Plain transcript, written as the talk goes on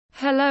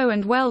Hello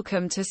and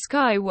welcome to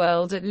Sky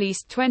World. At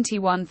least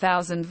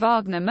 21,000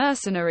 Wagner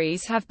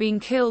mercenaries have been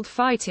killed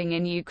fighting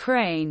in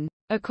Ukraine,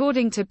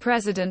 according to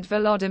President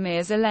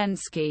Volodymyr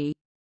Zelensky.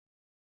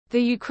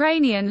 The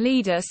Ukrainian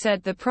leader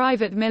said the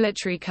private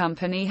military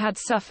company had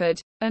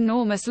suffered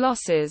enormous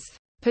losses,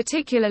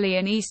 particularly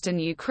in eastern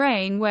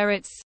Ukraine where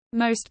its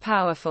most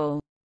powerful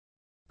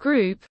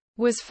group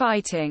was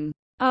fighting.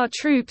 Our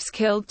troops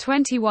killed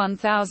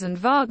 21,000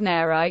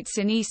 Wagnerites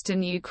in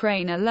eastern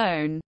Ukraine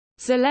alone,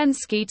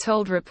 Zelensky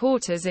told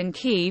reporters in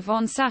Kyiv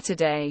on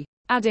Saturday,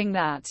 adding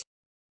that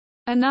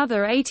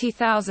another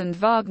 80,000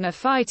 Wagner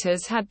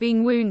fighters had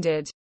been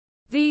wounded.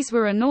 These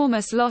were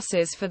enormous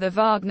losses for the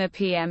Wagner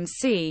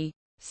PMC,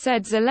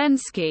 said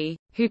Zelensky,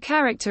 who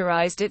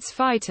characterized its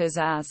fighters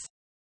as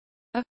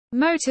a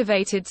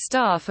motivated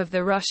staff of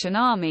the Russian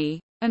army,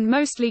 and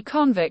mostly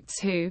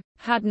convicts who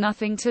had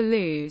nothing to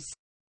lose.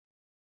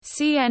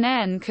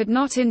 CNN could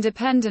not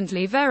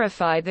independently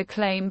verify the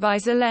claim by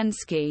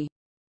Zelensky,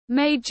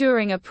 made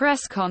during a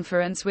press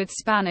conference with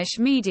Spanish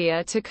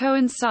media to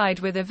coincide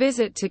with a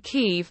visit to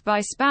Kyiv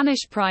by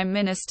Spanish Prime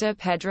Minister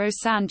Pedro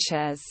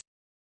Sánchez.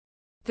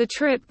 The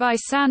trip by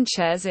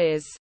Sánchez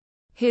is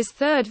his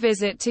third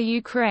visit to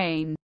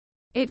Ukraine.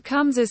 It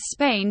comes as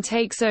Spain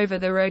takes over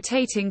the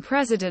rotating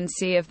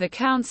presidency of the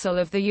Council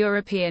of the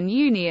European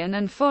Union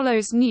and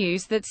follows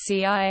news that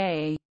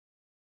CIA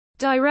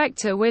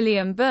Director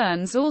William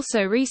Burns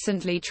also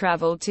recently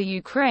traveled to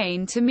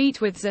Ukraine to meet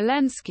with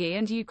Zelensky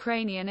and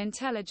Ukrainian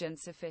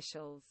intelligence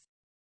officials.